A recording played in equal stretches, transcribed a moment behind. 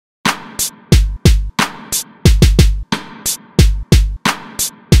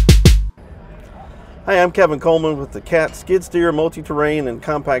Hi, I'm Kevin Coleman with the CAT Skid Steer Multi-Terrain and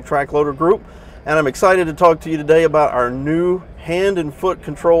Compact Track Loader Group, and I'm excited to talk to you today about our new hand and foot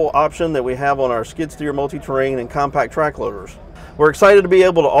control option that we have on our skid steer multi-terrain and compact track loaders. We're excited to be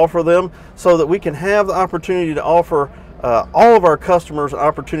able to offer them so that we can have the opportunity to offer all of our customers an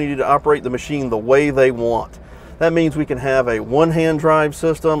opportunity to operate the machine the way they want. That means we can have a one-hand drive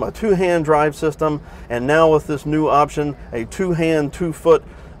system, a two-hand drive system, and now with this new option, a two-hand, two-foot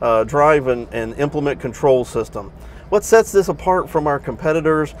drive and implement control system. What sets this apart from our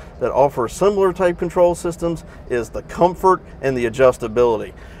competitors that offer similar type control systems is the comfort and the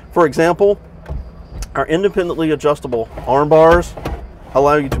adjustability. For example, our independently adjustable arm bars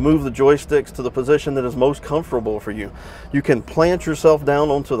allow you to move the joysticks to the position that is most comfortable for you. You can plant yourself down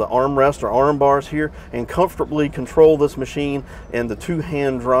onto the armrest or arm bars here and comfortably control this machine in the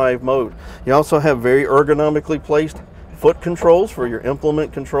two-hand drive mode. You also have very ergonomically placed foot controls for your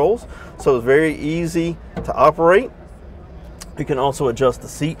implement controls, so it's very easy to operate. You can also adjust the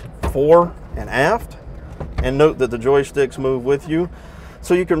seat fore and aft, and note that the joysticks move with you.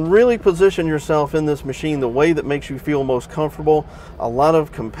 So you can really position yourself in this machine the way that makes you feel most comfortable. A lot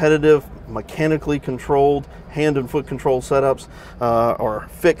of competitive, mechanically controlled hand and foot control setups are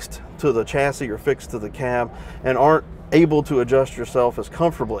fixed to the chassis or fixed to the cab and aren't able to adjust yourself as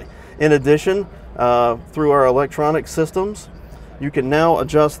comfortably. In addition, through our electronic systems, you can now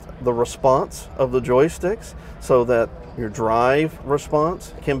adjust the response of the joysticks so that your drive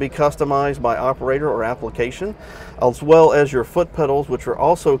response can be customized by operator or application, as well as your foot pedals, which are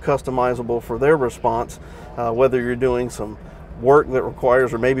also customizable for their response, whether you're doing some work that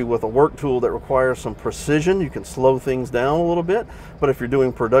requires, or maybe with a work tool that requires some precision, you can slow things down a little bit, but if you're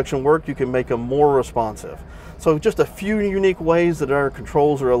doing production work, you can make them more responsive. So just a few unique ways that our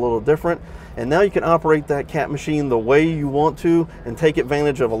controls are a little different, and now you can operate that CAT machine the way you want to and take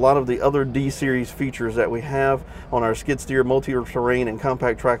advantage of a lot of the other D-Series features that we have on our skid steer multi-terrain and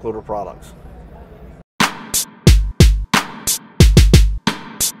compact track loader products.